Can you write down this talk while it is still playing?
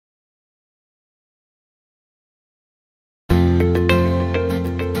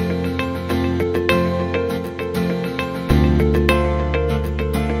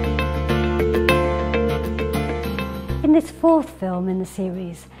this fourth film in the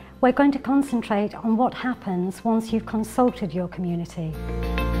series, we're going to concentrate on what happens once you've consulted your community.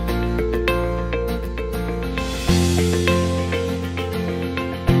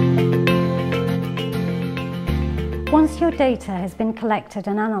 Once your data has been collected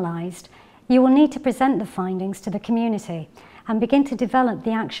and analysed, you will need to present the findings to the community and begin to develop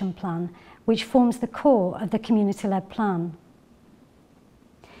the action plan, which forms the core of the community-led plan.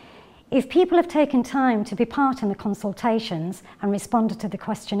 If people have taken time to be part in the consultations and responded to the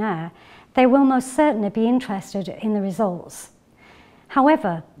questionnaire, they will most certainly be interested in the results.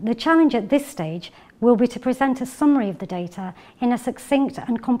 However, the challenge at this stage will be to present a summary of the data in a succinct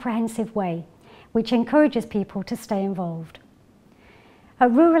and comprehensive way, which encourages people to stay involved.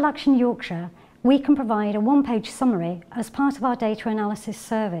 At Rural Action Yorkshire, we can provide a one-page summary as part of our data analysis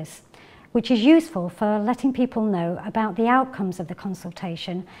service, which is useful for letting people know about the outcomes of the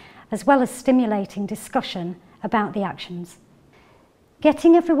consultation, as well as stimulating discussion about the actions.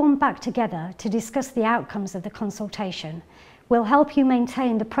 Getting everyone back together to discuss the outcomes of the consultation will help you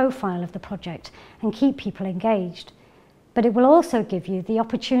maintain the profile of the project and keep people engaged. But it will also give you the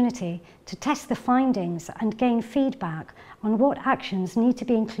opportunity to test the findings and gain feedback on what actions need to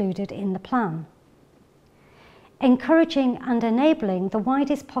be included in the plan. Encouraging and enabling the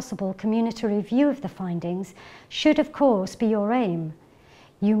widest possible community review of the findings should of course be your aim.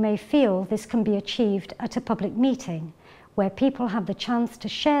 You may feel this can be achieved at a public meeting where people have the chance to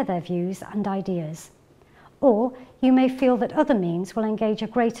share their views and ideas. Or you may feel that other means will engage a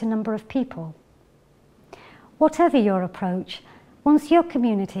greater number of people. Whatever your approach, once your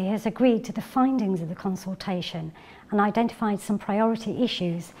community has agreed to the findings of the consultation and identified some priority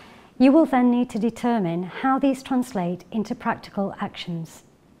issues, you will then need to determine how these translate into practical actions.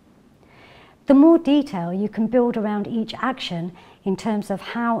 The more detail you can build around each action in terms of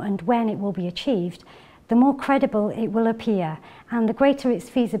how and when it will be achieved, the more credible it will appear and the greater its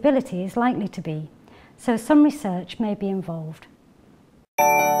feasibility is likely to be. So some research may be involved.